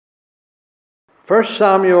1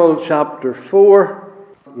 Samuel chapter 4,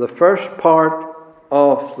 the first part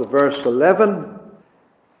of the verse 11,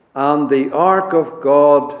 and the ark of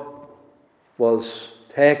God was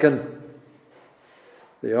taken.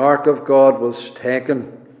 The ark of God was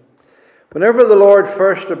taken. Whenever the Lord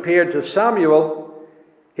first appeared to Samuel,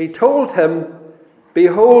 he told him,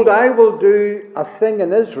 "Behold, I will do a thing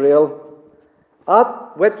in Israel,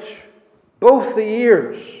 at which both the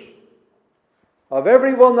ears of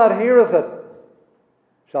everyone that heareth it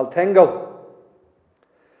shall tingle."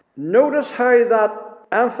 Notice how that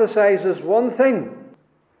emphasizes one thing.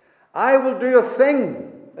 I will do a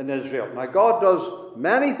thing in Israel. Now, God does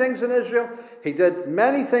many things in Israel. He did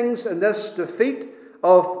many things in this defeat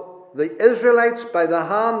of the Israelites by the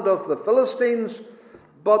hand of the Philistines.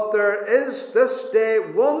 But there is this day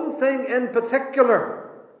one thing in particular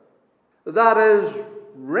that is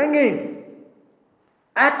ringing,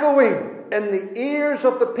 echoing in the ears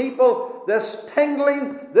of the people, this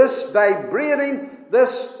tingling, this vibrating,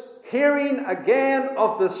 this hearing again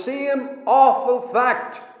of the same awful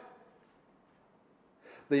fact.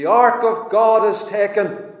 The ark of God is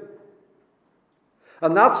taken.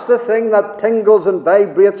 And that's the thing that tingles and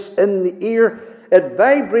vibrates in the ear. It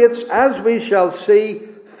vibrates, as we shall see,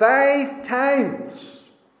 5 times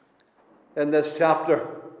in this chapter.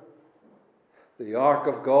 The ark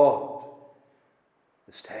of God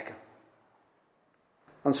is taken.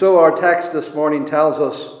 And so our text this morning tells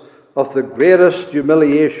us of the greatest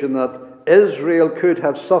humiliation that Israel could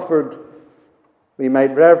have suffered. We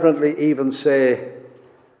might reverently even say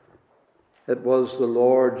it was the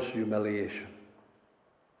Lord's humiliation.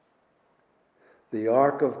 The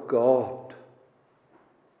ark of God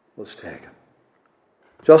was taken.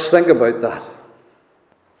 Just think about that.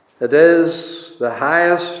 It is the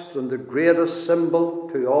highest and the greatest symbol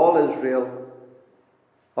to all Israel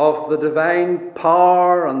of the divine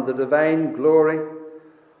power and the divine glory.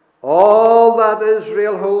 All that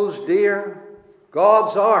Israel holds dear,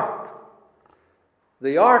 God's ark.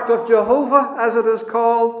 The ark of Jehovah, as it is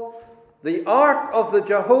called. The ark of the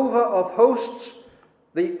Jehovah of hosts.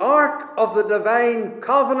 The ark of the divine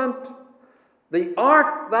covenant. The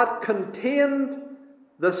ark that contained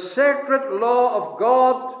the sacred law of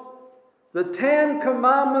God, the 10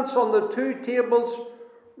 commandments on the 2 tables,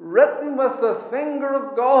 written with the finger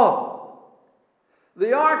of God.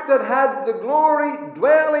 The ark that had the glory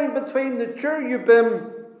dwelling between the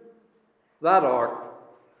cherubim, that ark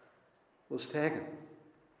was taken.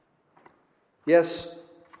 Yes,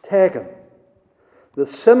 taken. The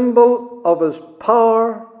symbol of his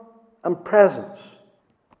power and presence,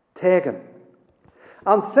 taken.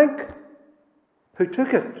 And think who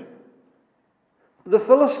took it. The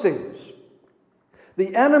Philistines.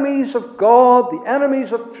 The enemies of God, the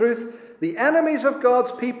enemies of truth, the enemies of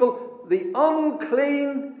God's people, the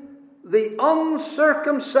unclean, the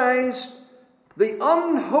uncircumcised, the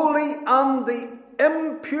unholy and the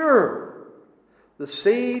impure, the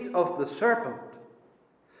seed of the serpent,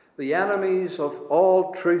 the enemies of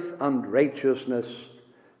all truth and righteousness,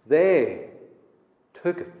 they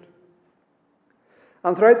took it.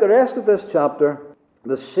 And throughout the rest of this chapter,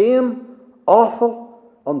 the same awful,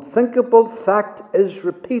 unthinkable fact is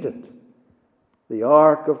repeated. The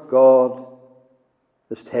ark of God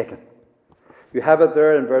is taken. You have it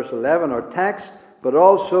there in verse 11, our text, but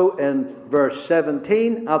also in verse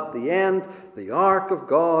 17 at the end, the ark of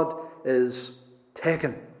God is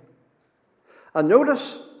taken. And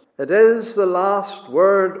notice, it is the last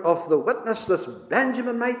word of the witness, this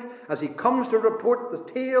Benjaminite, as he comes to report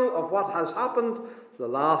the tale of what has happened. The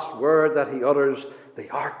last word that he utters, the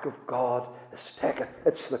ark of God is taken.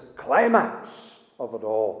 It's the climax of it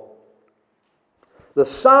all. The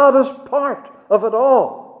saddest part of it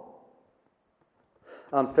all.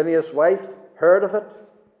 And Phinehas' wife heard of it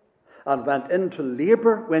and went into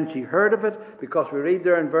labour when she heard of it, because we read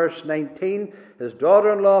there in verse 19, his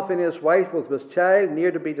daughter-in-law, Phinehas' wife, was with child,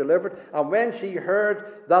 near to be delivered, and when she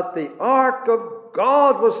heard that the ark of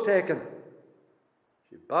God was taken,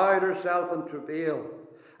 she bowed herself in travail.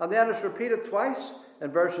 And then it's repeated twice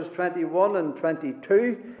in verses 21 and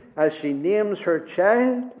 22 as she names her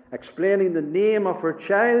child, explaining the name of her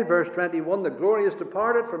child. Verse 21, the glory is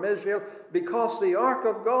departed from Israel because the ark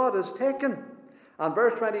of God is taken. And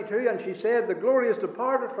verse 22, and she said, the glory is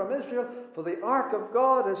departed from Israel, for the ark of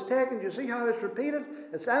God is taken. You see how it's repeated?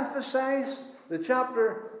 It's emphasized. The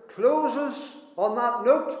chapter closes on that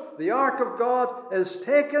note. The ark of God is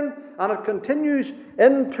taken, and it continues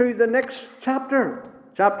into the next chapter.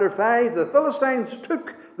 Chapter 5, the Philistines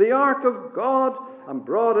took the ark of God and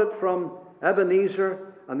brought it from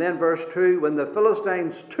Ebenezer. And then verse 2, when the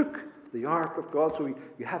Philistines took the ark of God. So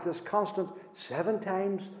you have this constant 7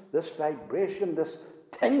 times, this vibration, this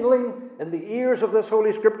tingling in the ears of this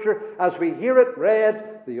Holy Scripture as we hear it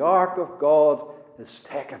read, the ark of God is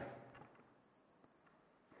taken.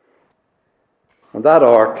 And that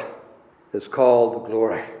ark is called the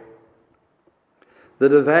glory. The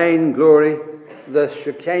divine glory, the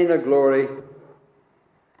Shekinah glory,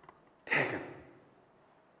 taken.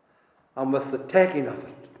 And with the taking of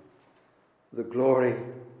it, the glory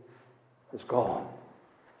is gone.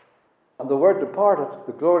 And the word departed,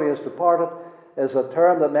 the glory is departed, is a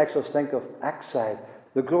term that makes us think of exile.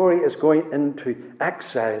 The glory is going into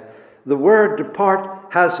exile. The word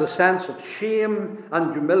depart has a sense of shame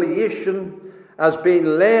and humiliation as being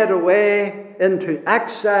led away into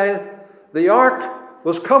exile. The ark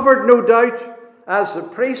was covered, no doubt, as the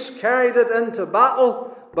priests carried it into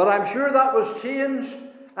battle, but I'm sure that was changed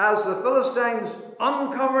as the Philistines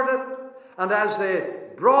uncovered it, and as they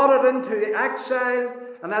brought it into the exile,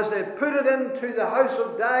 and as they put it into the house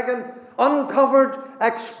of Dagon, uncovered,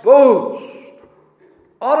 exposed,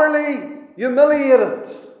 utterly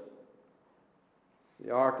humiliated.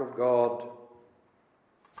 The ark of God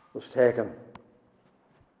was taken.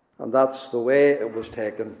 And that's the way it was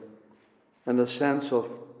taken, in a sense of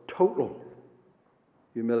total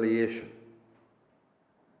humiliation.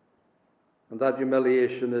 And that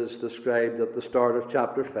humiliation is described at the start of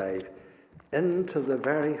chapter 5, into the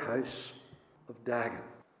very house of Dagon.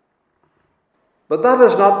 But that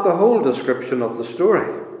is not the whole description of the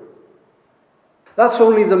story. That's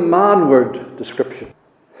only the manward description.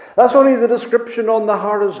 That's only the description on the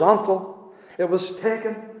horizontal. It was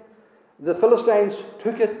taken. The Philistines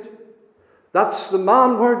took it. That's the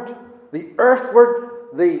manward, the earthward,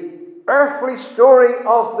 the earthly story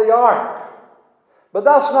of the ark. But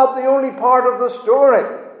that's not the only part of the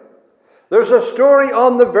story. There's a story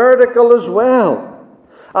on the vertical as well.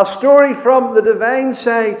 A story from the divine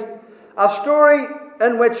side. A story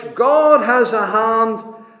in which God has a hand,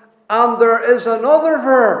 and there is another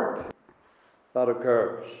verb that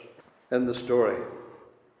occurs in the story.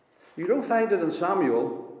 You don't find it in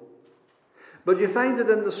Samuel, but you find it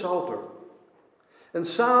in the Psalter. In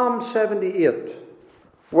Psalm 78,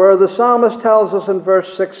 where the psalmist tells us in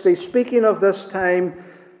verse 60, speaking of this time,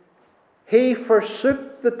 he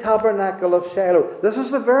forsook the tabernacle of Shiloh. This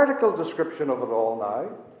is the vertical description of it all now,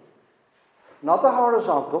 not the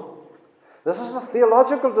horizontal. This is the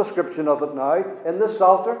theological description of it now in the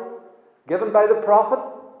Psalter, given by the prophet.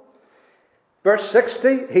 Verse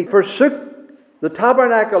 60, he forsook the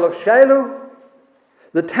tabernacle of Shiloh,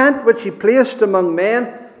 the tent which he placed among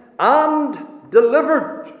men, and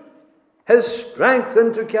delivered his strength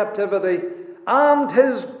into captivity and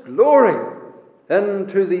his glory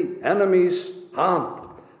into the enemy's hand.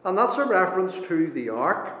 And that's a reference to the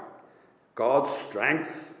ark, God's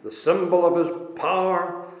strength, the symbol of his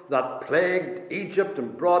power that plagued Egypt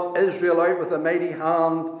and brought Israel out with a mighty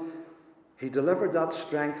hand. He delivered that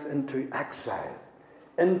strength into exile,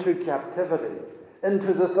 into captivity,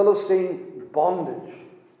 into the Philistine bondage.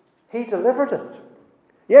 He delivered it.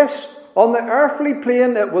 Yes, on the earthly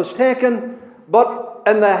plane it was taken, but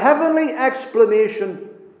in the heavenly explanation,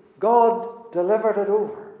 God delivered it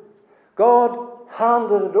over. God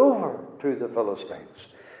handed it over to the Philistines.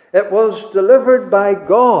 It was delivered by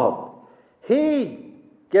God. He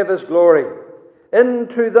gave his glory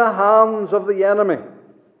into the hands of the enemy.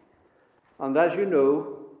 And as you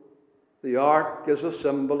know, the ark is a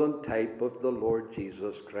symbol and type of the Lord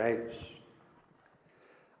Jesus Christ.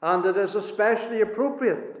 And it is especially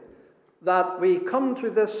appropriate that we come to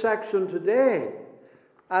this section today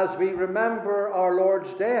as we remember our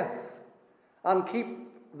Lord's death and keep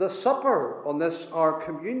the supper on this, our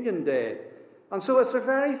communion day. And so it's a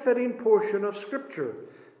very fitting portion of Scripture,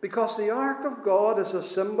 because the ark of God is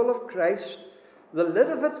a symbol of Christ. The lid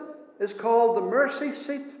of it is called the mercy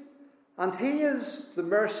seat, and he is the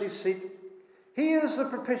mercy seat. He is the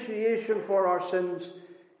propitiation for our sins.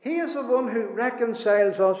 He is the one who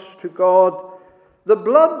reconciles us to God. The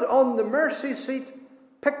blood on the mercy seat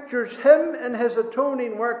pictures him in his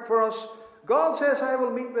atoning work for us. God says, I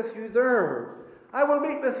will meet with you there. I will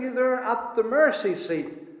meet with you there at the mercy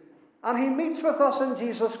seat. And he meets with us in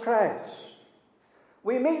Jesus Christ.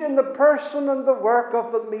 We meet in the person and the work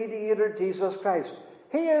of the mediator, Jesus Christ.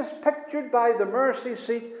 He is pictured by the mercy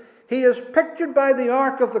seat. He is pictured by the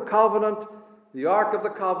Ark of the Covenant. The Ark of the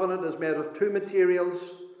Covenant is made of two materials,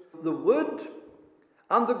 the wood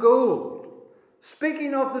and the gold.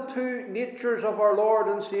 Speaking of the two natures of our Lord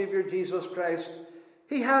and Saviour Jesus Christ,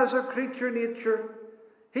 he has a creature nature.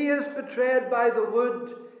 He is betrayed by the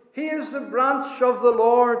wood. He is the branch of the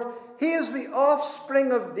Lord. He is the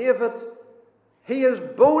offspring of David. He is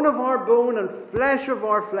bone of our bone and flesh of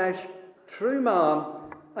our flesh, true man,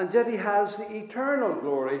 and yet he has the eternal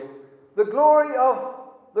glory, the glory of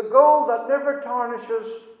the gold that never tarnishes,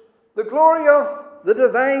 the glory of the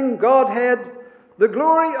divine Godhead, the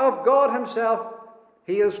glory of God himself.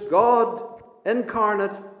 He is God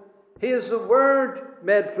incarnate. He is the Word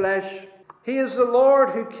made flesh. He is the Lord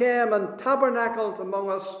who came and tabernacled among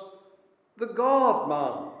us, the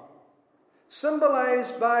God-man,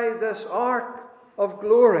 symbolized by this ark of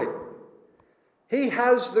glory. He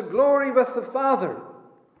has the glory with the Father,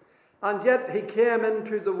 and yet he came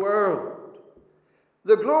into the world.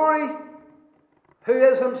 The glory who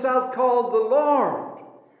is himself called the Lord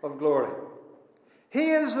of glory. He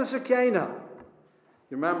is the Shekinah.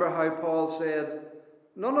 You remember how Paul said,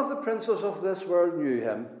 none of the princes of this world knew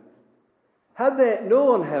him. Had they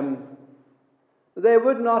known him, they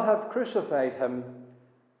would not have crucified him,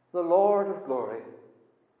 the Lord of glory.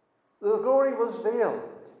 The glory was veiled.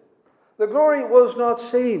 The glory was not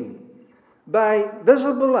seen by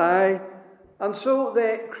visible eye, and so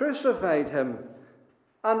they crucified him.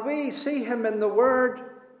 And we see him in the Word.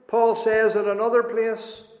 Paul says in another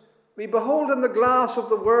place, we behold in the glass of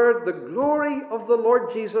the Word the glory of the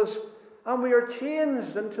Lord Jesus, and we are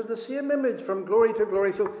changed into the same image from glory to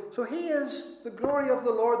glory. So he is the glory of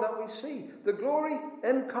the Lord that we see. The glory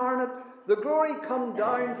incarnate, the glory come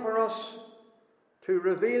down for us to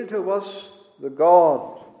reveal to us the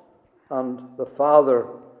God and the Father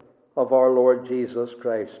of our Lord Jesus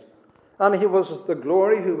Christ. And he was the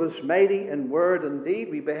glory who was mighty in word and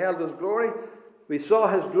deed. We beheld his glory. We saw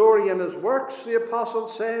his glory in his works, the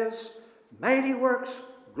apostle says. Mighty works,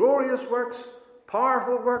 glorious works,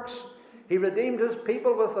 powerful works. He redeemed his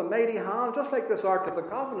people with a mighty hand, just like this Ark of the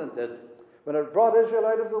Covenant did, when it brought Israel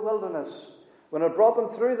out of the wilderness, when it brought them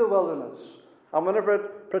through the wilderness, and whenever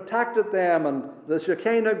it protected them, and the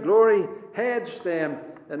Shekinah glory hedged them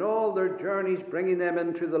in all their journeys, bringing them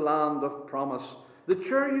into the land of promise. The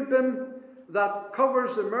cherubim that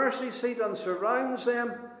covers the mercy seat and surrounds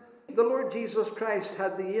them, the Lord Jesus Christ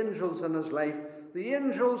had the angels in his life, the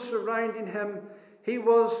angels surrounding him. He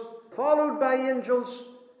was followed by angels.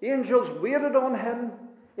 Angels waited on him.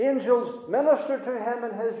 Angels ministered to him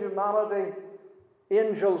in his humanity.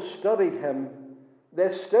 Angels studied him. They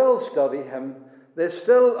still study him. They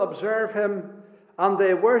still observe him. And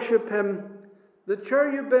they worship him. The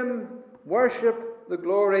cherubim worship the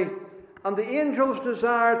glory. And the angels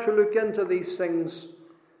desire to look into these things.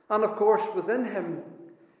 And of course, within him,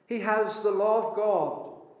 he has the law of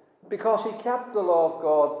God. Because he kept the law of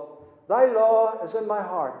God. Thy law is in my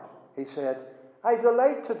heart, he said. I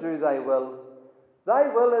delight to do thy will. Thy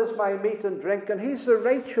will is my meat and drink, and he's the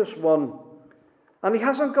righteous one. And he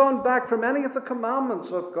hasn't gone back from any of the commandments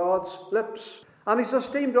of God's lips. And he's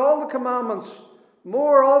esteemed all the commandments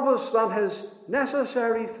more almost than his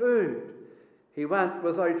necessary food. He went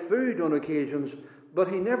without food on occasions, but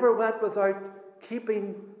he never went without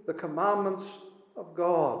keeping the commandments of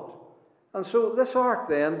God. And so this ark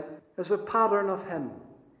then is a pattern of him,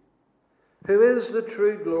 who is the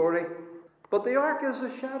true glory. But the ark is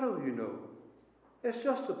a shadow, you know. It's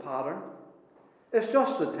just a pattern. It's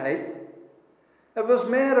just a type. It was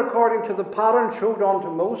made according to the pattern showed unto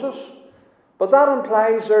Moses. But that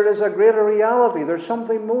implies there is a greater reality. There's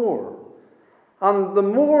something more. And the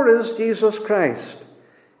more is Jesus Christ.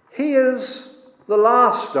 He is the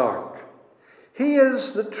last ark. He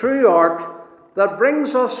is the true ark that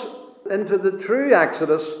brings us into the true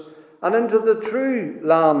Exodus and into the true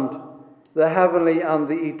land, the heavenly and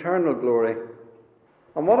the eternal glory.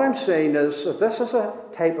 And what I'm saying is, if this is a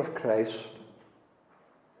type of Christ,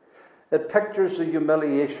 it pictures the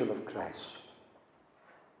humiliation of Christ.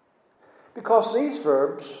 Because these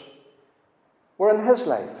verbs were in his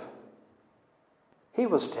life. He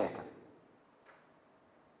was taken.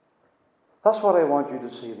 That's what I want you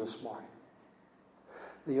to see this morning.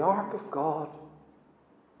 The ark of God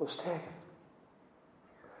was taken.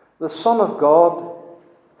 The Son of God,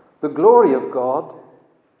 the glory of God,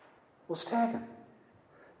 was taken.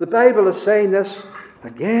 The Bible is saying this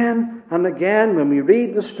again and again when we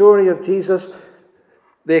read the story of Jesus.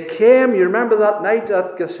 They came, you remember that night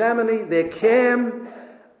at Gethsemane, they came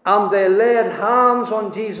and they laid hands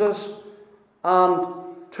on Jesus and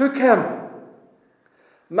took him.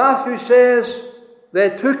 Matthew says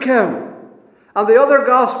they took him. And the other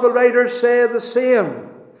gospel writers say the same.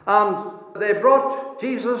 And they brought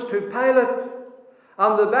Jesus to Pilate.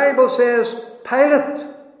 And the Bible says Pilate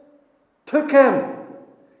took him.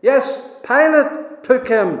 Yes, Pilate took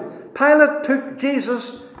him. Pilate took Jesus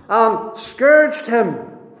and scourged him.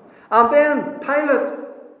 And then Pilate,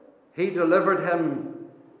 he delivered him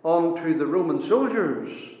unto the Roman soldiers.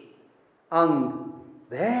 And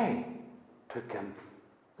they took him.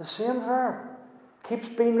 The same verb keeps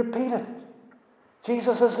being repeated.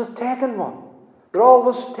 Jesus is the taken one. They're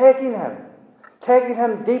always taking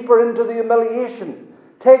him deeper into the humiliation,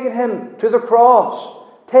 taking him to the cross,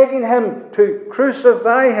 taking him to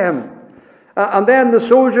crucify him. And then the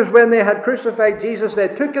soldiers, when they had crucified Jesus, they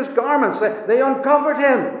took his garments, they uncovered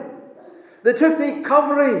him. They took the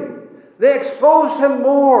covering, they exposed him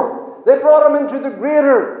more. They brought him into the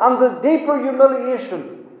greater and the deeper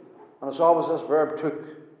humiliation. And it's always this verb took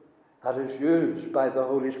that is used by the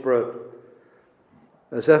Holy Spirit,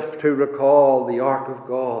 as if to recall the ark of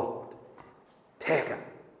God.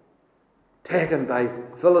 Taken by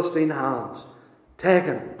Philistine hands,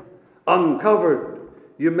 taken, uncovered,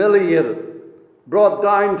 humiliated, brought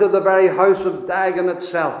down to the very house of Dagon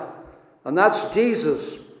itself. And that's Jesus,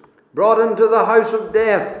 brought into the house of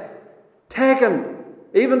death, taken,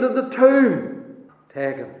 even to the tomb,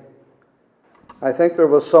 taken. I think there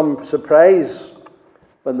was some surprise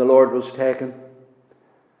when the Lord was taken.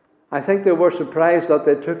 I think they were surprised that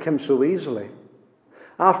they took him so easily.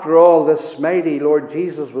 After all, this mighty Lord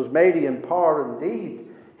Jesus was mighty in power indeed.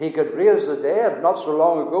 He could raise the dead. Not so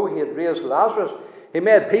long ago he had raised Lazarus. He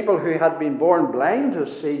made people who had been born blind to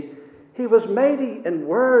see. He was mighty in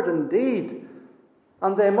word and deed.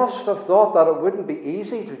 And they must have thought that it wouldn't be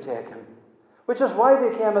easy to take him. Which is why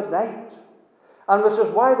they came at night. And which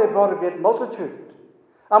is why they brought a great multitude.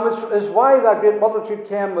 And which is why that great multitude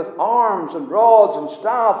came with arms and rods and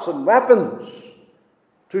staffs and weapons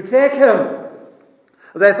to take him.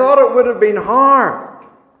 They thought it would have been hard.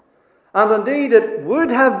 And indeed it would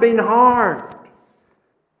have been hard,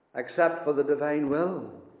 except for the divine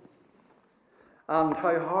will. And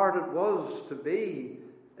how hard it was to be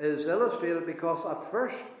is illustrated because at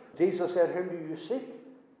first Jesus said, "Whom do you seek?"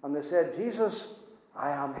 And they said, "Jesus, I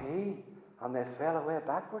am he." And they fell away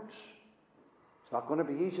backwards. It's not going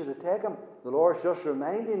to be easy to take him. The Lord's just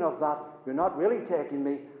reminding of that. You're not really taking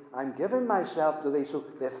me. I'm giving myself to thee. So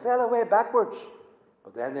they fell away backwards.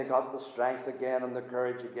 But then they got the strength again and the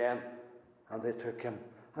courage again. And they took him.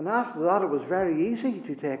 And after that it was very easy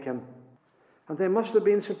to take him. And they must have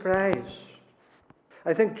been surprised.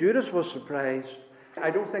 I think Judas was surprised. I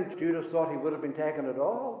don't think Judas thought he would have been taken at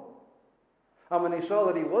all. And when he saw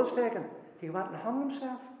that he was taken, he went and hung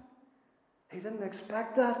himself. He didn't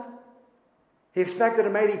expect that. He expected a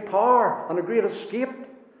mighty power and a great escape.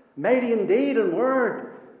 Mighty indeed in word.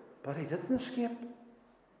 But he didn't escape.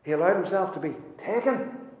 He allowed himself to be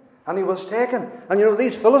taken. And he was taken. And you know,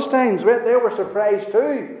 these Philistines, they were surprised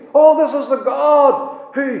too. Oh, this is the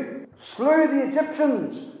God who slew the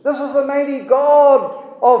Egyptians. This is the mighty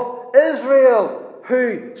God of Israel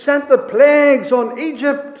who sent the plagues on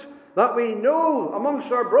Egypt that we know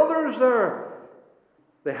amongst our brothers there.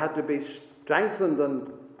 They had to be strengthened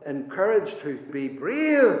and encouraged to be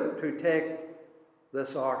brave to take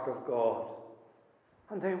this ark of God.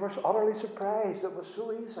 And they were utterly surprised. It was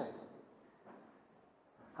so easy.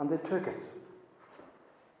 And they took it.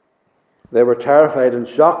 They were terrified and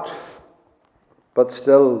shocked, but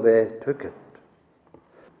still they took it.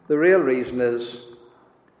 The real reason is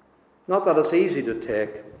not that it's easy to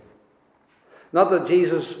take, not that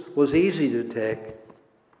Jesus was easy to take,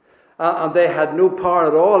 and they had no power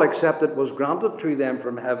at all except it was granted to them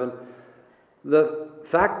from heaven. The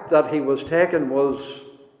fact that he was taken was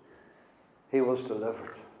he was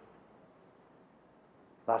delivered.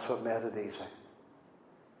 That's what made it easy.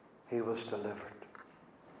 He was delivered.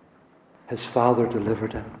 His Father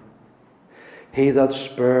delivered him. He that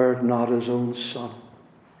spared not his own Son,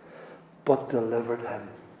 but delivered him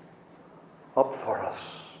up for us.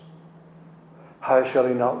 How shall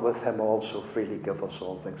he not with him also freely give us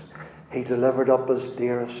all things? He delivered up his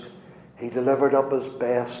dearest. He delivered up his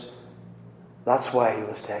best. That's why he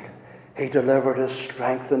was taken. He delivered his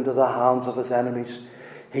strength into the hands of his enemies.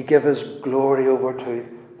 He gave his glory over to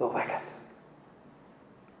the wicked.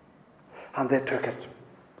 And they took it,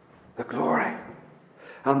 the glory.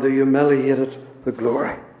 And they humiliated the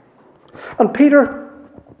glory. And Peter,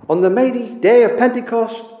 on the mighty day of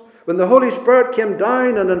Pentecost, when the Holy Spirit came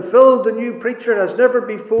down and infilled the new preacher as never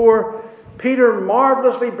before, Peter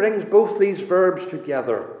marvelously brings both these verbs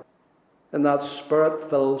together in that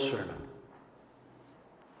Spirit-filled sermon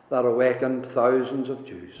that awakened thousands of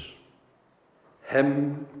Jews.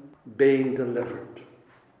 Him being delivered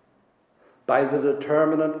by the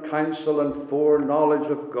determinate counsel and foreknowledge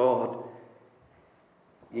of God,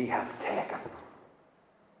 ye have taken,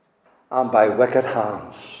 and by wicked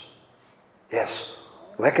hands, yes,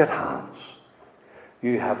 wicked hands,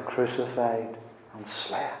 you have crucified and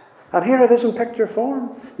slain. And here it is in picture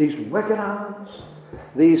form. These wicked hands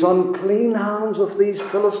these unclean hands of these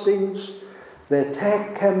Philistines, they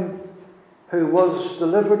take him who was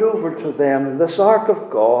delivered over to them, this ark of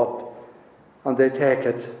God, and they take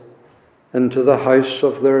it into the house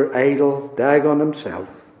of their idol, Dagon himself.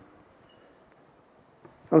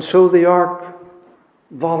 And so the ark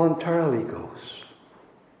voluntarily goes.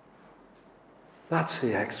 That's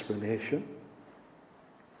the explanation.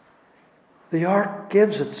 The ark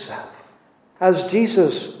gives itself, as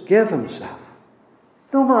Jesus gave himself.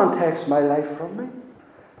 No man takes my life from me.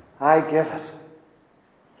 I give it.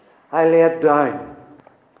 I lay it down.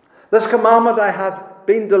 This commandment I have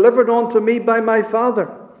been delivered unto me by my Father.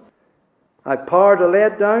 I have power to lay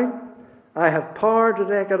it down. I have power to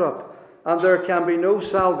take it up. And there can be no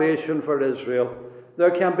salvation for Israel.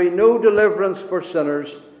 There can be no deliverance for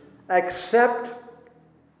sinners except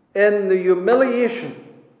in the humiliation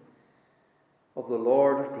of the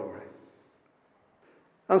Lord of glory.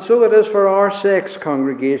 And so it is for our sakes,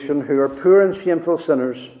 congregation, who are poor and shameful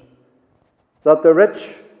sinners, that the rich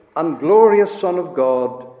and glorious Son of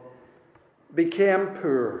God became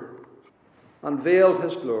poor and veiled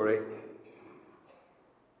his glory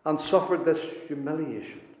and suffered this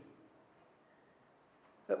humiliation.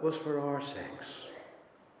 It was for our sakes.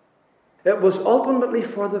 It was ultimately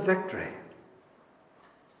for the victory,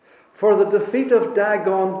 for the defeat of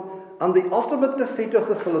Dagon and the ultimate defeat of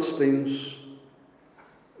the Philistines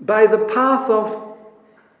by the path of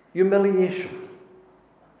humiliation.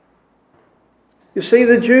 You see,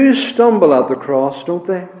 the Jews stumble at the cross, don't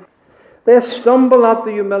they? They stumble at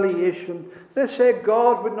the humiliation. They say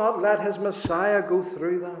God would not let his Messiah go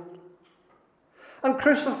through that. And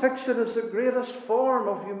crucifixion is the greatest form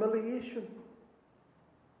of humiliation.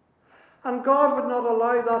 And God would not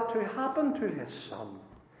allow that to happen to his Son,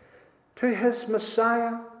 to his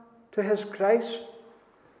Messiah, to his Christ.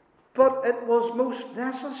 But it was most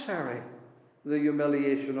necessary, the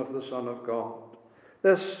humiliation of the Son of God.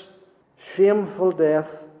 This shameful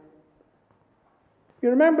death.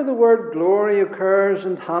 You remember the word glory occurs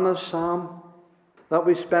in Hannah's psalm that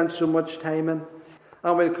we spent so much time in?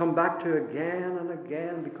 And we'll come back to again and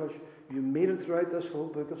again, because you meet it throughout this whole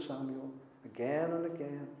book of Samuel. Again and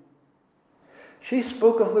again. She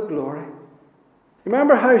spoke of the glory.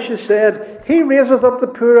 Remember how she said, He raiseth up the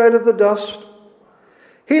poor out of the dust.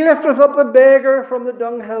 He lifteth up the beggar from the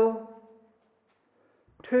dunghill,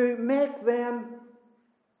 to make them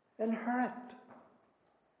inherit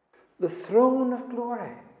the throne of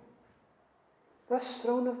glory. This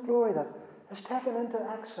throne of glory that is taken into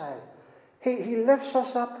exile. He lifts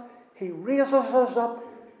us up. He raises us up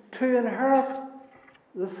to inherit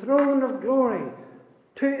the throne of glory,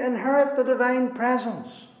 to inherit the divine presence,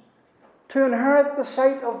 to inherit the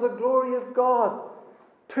sight of the glory of God,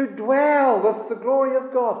 to dwell with the glory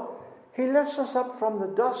of God. He lifts us up from the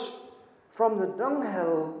dust, from the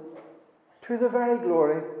dunghill, to the very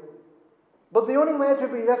glory. But the only way to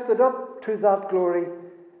be lifted up to that glory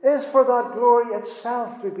is for that glory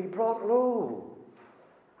itself to be brought low,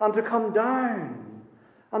 and to come down,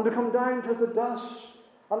 and to come down to the dust,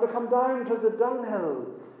 and to come down to the dunghill,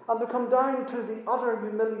 and to come down to the utter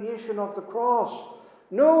humiliation of the cross.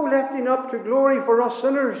 No lifting up to glory for us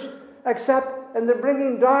sinners, except in the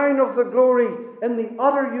bringing down of the glory, in the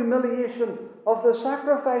utter humiliation of the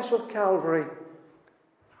sacrifice of Calvary.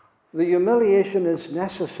 The humiliation is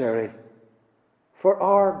necessary for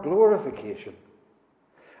our glorification.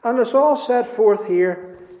 And it's all set forth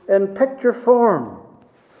here in picture form.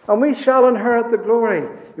 And we shall inherit the glory.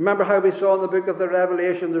 Remember how we saw in the book of the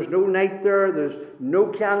Revelation, there's no night there, there's no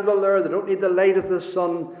candle there, they don't need the light of the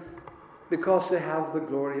sun, because they have the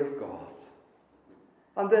glory of God.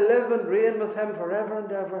 And they live and reign with him forever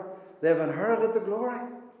and ever. They've inherited the glory. Do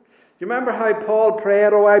you remember how Paul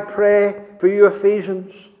prayed, I pray for you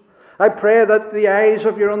Ephesians. I pray that the eyes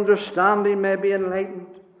of your understanding may be enlightened.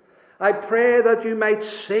 I pray that you might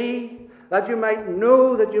see, that you might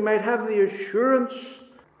know, that you might have the assurance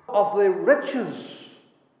of the riches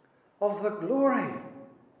of the glory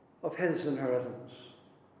of his inheritance.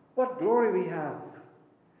 What glory we have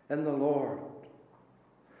in the Lord,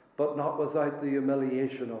 but not without the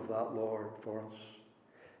humiliation of that Lord for us.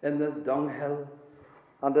 In the dunghill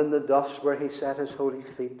and in the dust where he set his holy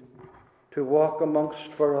feet to walk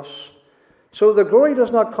amongst for us. So the glory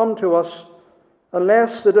does not come to us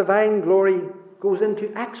unless the divine glory goes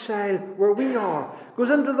into exile where we are, goes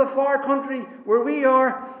into the far country where we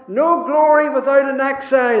are. No glory without an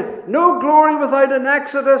exile, no glory without an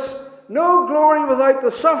exodus, no glory without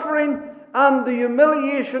the suffering and the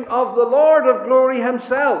humiliation of the Lord of glory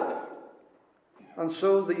himself. And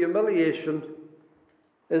so the humiliation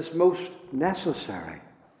is most necessary.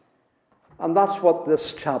 And that's what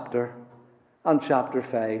this chapter And chapter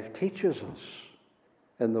 5 teaches us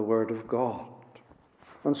in the Word of God.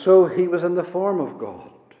 And so he was in the form of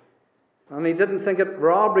God. And he didn't think it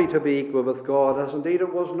robbery to be equal with God, as indeed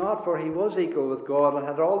it was not, for he was equal with God and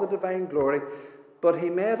had all the divine glory. But he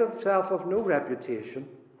made himself of no reputation.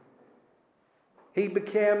 He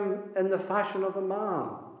became in the fashion of a man,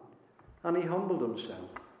 and he humbled himself.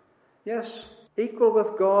 Yes, equal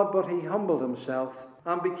with God, but he humbled himself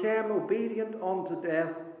and became obedient unto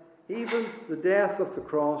death, even the death of the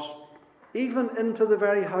cross, even into the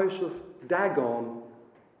very house of Dagon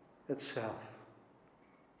itself.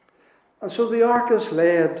 And so the ark is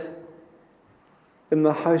laid in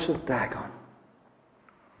the house of Dagon.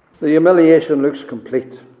 The humiliation looks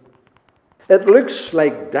complete. It looks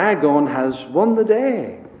like Dagon has won the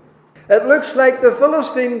day. It looks like the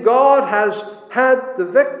Philistine god has had the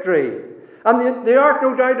victory. And the ark,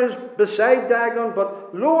 no doubt, is beside Dagon,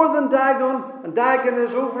 but lower than Dagon, and Dagon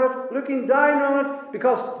is over it, looking down on it,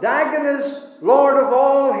 because Dagon is Lord of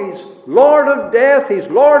all. He's Lord of death. He's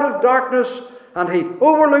Lord of darkness, and he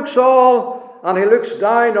overlooks all, and he looks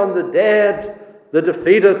down on the dead, the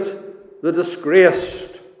defeated, the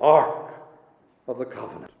disgraced ark of the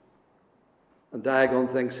covenant. And Dagon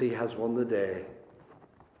thinks he has won the day.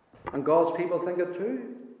 And God's people think it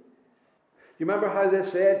too. You remember how they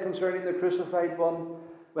said concerning the crucified one,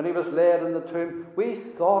 when he was laid in the tomb, we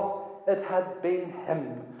thought it had been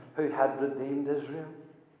him who had redeemed Israel.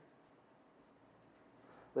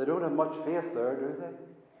 They don't have much faith there, do they?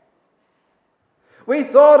 We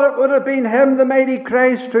thought it would have been him, the mighty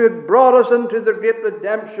Christ, who had brought us into the great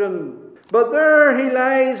redemption. But there he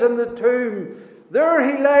lies in the tomb. There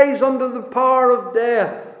he lies under the power of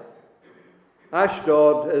death.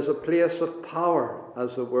 Ashdod is a place of power,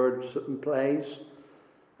 as the word implies,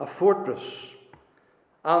 a fortress.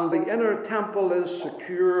 And the inner temple is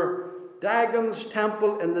secure. Dagon's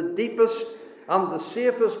temple in the deepest and the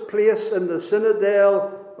safest place in the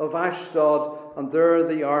citadel of Ashdod, and there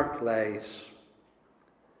the ark lies.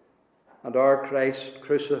 And our Christ,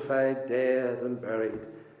 crucified, dead and buried,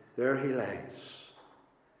 there he lies,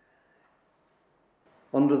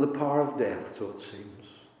 under the power of death, so it seems.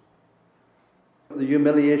 The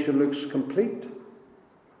humiliation looks complete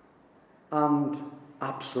and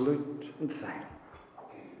absolute and final.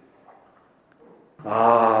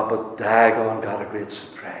 But Dagon got a great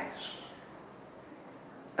surprise,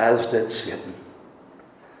 as did Satan,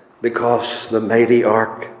 because the mighty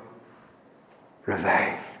ark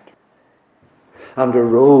revived and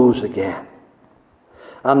arose again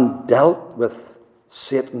and dealt with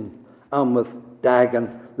Satan and with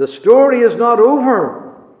Dagon. The story is not over.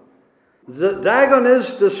 Dagon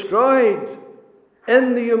is destroyed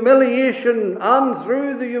in the humiliation and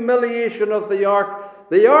through the humiliation of the ark.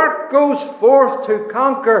 The ark goes forth to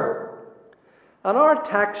conquer. And our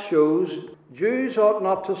text shows Jews ought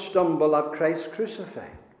not to stumble at Christ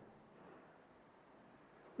crucified.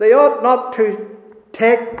 They ought not to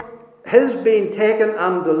take his being taken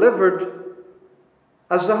and delivered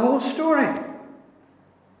as the whole story.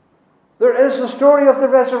 There is a story of the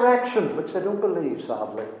resurrection, which they don't believe,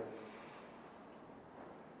 sadly.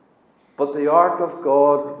 But the ark of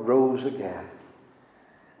God rose again.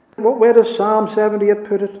 What way does Psalm 78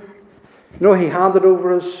 put it? No, he handed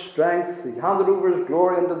over his strength, he handed over his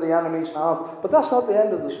glory into the enemy's hands. But that's not the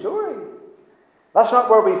end of the story. That's not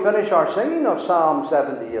where we finish our singing of Psalm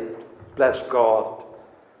 78. Bless God.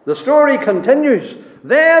 The story continues.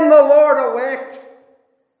 Then the Lord awaked.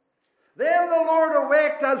 Then the Lord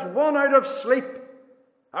awaked as one out of sleep.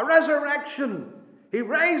 A resurrection. He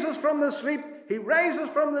rises from the sleep. He rises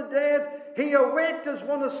from the dead. He awaked as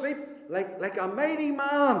one asleep, like a mighty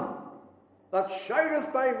man that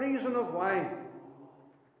shouteth by reason of wine.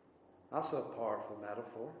 That's a powerful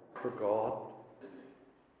metaphor for God.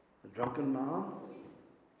 A drunken man,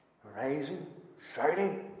 arising,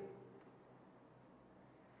 shouting,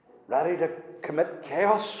 ready to commit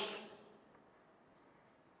chaos.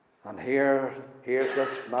 And here's this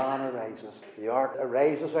man arises. The ark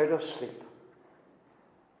arises out of sleep.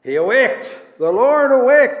 He awaked. The Lord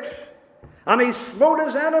awaked. And he smote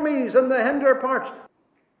his enemies in the hinder parts.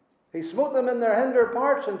 He smote them in their hinder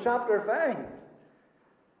parts in chapter 5.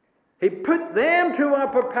 He put them to a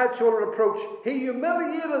perpetual reproach. He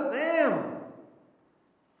humiliated them.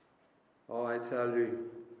 Oh, I tell you,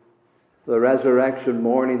 the resurrection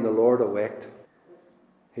morning the Lord awaked.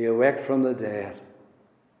 He awaked from the dead.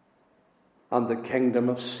 And the kingdom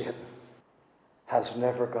of Satan has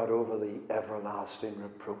never got over the everlasting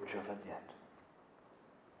reproach of it yet.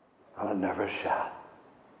 And it never shall.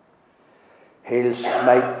 He'll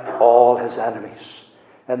smite all his enemies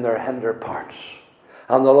in their hinder parts,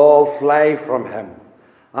 and they'll all fly from him,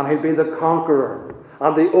 And he'll be the conqueror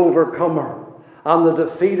and the overcomer and the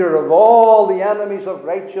defeater of all the enemies of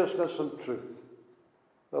righteousness and truth.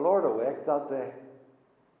 The Lord awaked that day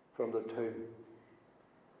from the tomb.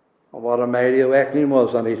 And what a mighty awakening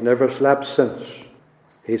was, and he's never slept since.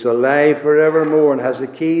 He's alive forevermore and has the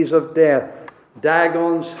keys of death.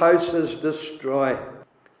 Dagon's house is destroyed.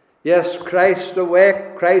 Yes, Christ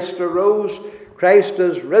awake, Christ arose, Christ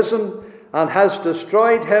is risen, and has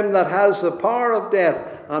destroyed him that has the power of death.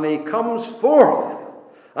 And he comes forth,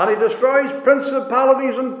 and he destroys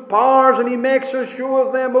principalities and powers, and he makes a show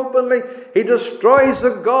of them openly. He destroys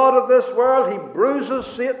the god of this world. He bruises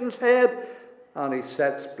Satan's head, and he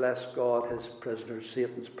sets, bless God, his prisoners,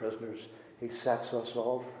 Satan's prisoners. He sets us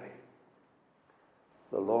all free.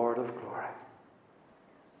 The Lord of glory,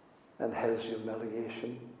 in his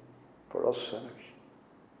humiliation for us sinners.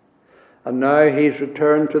 And now he's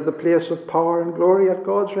returned to the place of power and glory at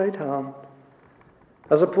God's right hand.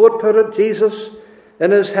 As a poet put it, Jesus,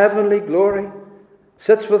 in his heavenly glory,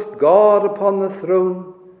 sits with God upon the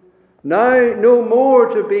throne, now no more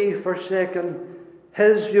to be forsaken,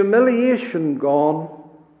 his humiliation gone.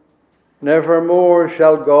 Never more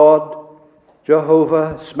shall God,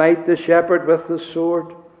 Jehovah, smite the shepherd with the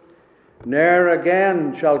sword. Ne'er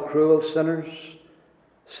again shall cruel sinners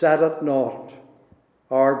set at naught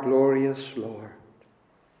our glorious Lord.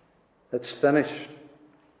 It's finished.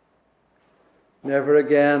 Never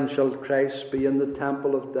again shall Christ be in the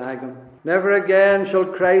temple of Dagon. Never again shall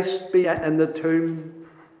Christ be in the tomb.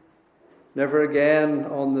 Never again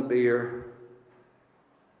on the bier.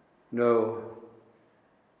 No,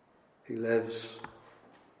 he lives.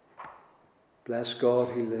 Bless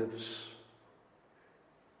God, he lives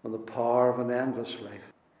on the power of an endless life.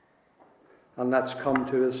 And let's come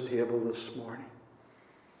to his table this morning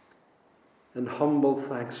in humble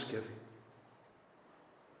thanksgiving.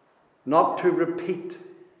 Not to repeat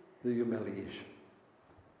the humiliation.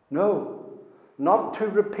 No, not to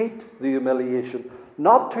repeat the humiliation.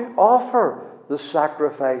 Not to offer the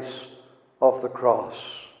sacrifice of the cross,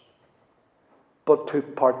 but to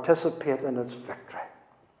participate in its victory.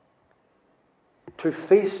 To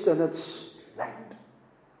feast in its light.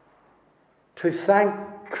 To thank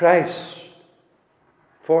Christ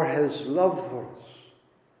for his love for us,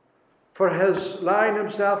 for his allowing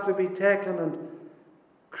himself to be taken and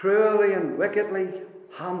cruelly and wickedly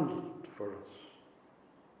handled for us.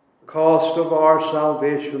 The cost of our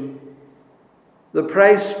salvation, the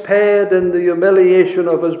price paid in the humiliation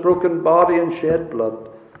of his broken body and shed blood,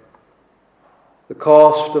 the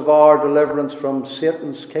cost of our deliverance from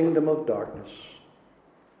Satan's kingdom of darkness.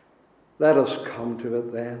 Let us come to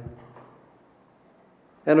it then,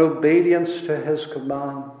 in obedience to his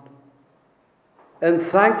command, in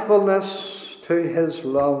thankfulness to his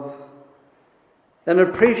love, in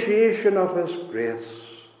appreciation of his grace.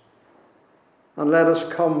 And let us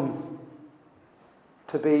come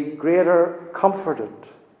to be greater comforted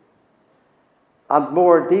and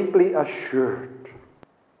more deeply assured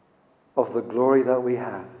of the glory that we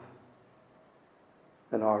have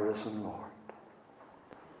in our risen Lord.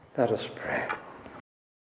 Let us pray.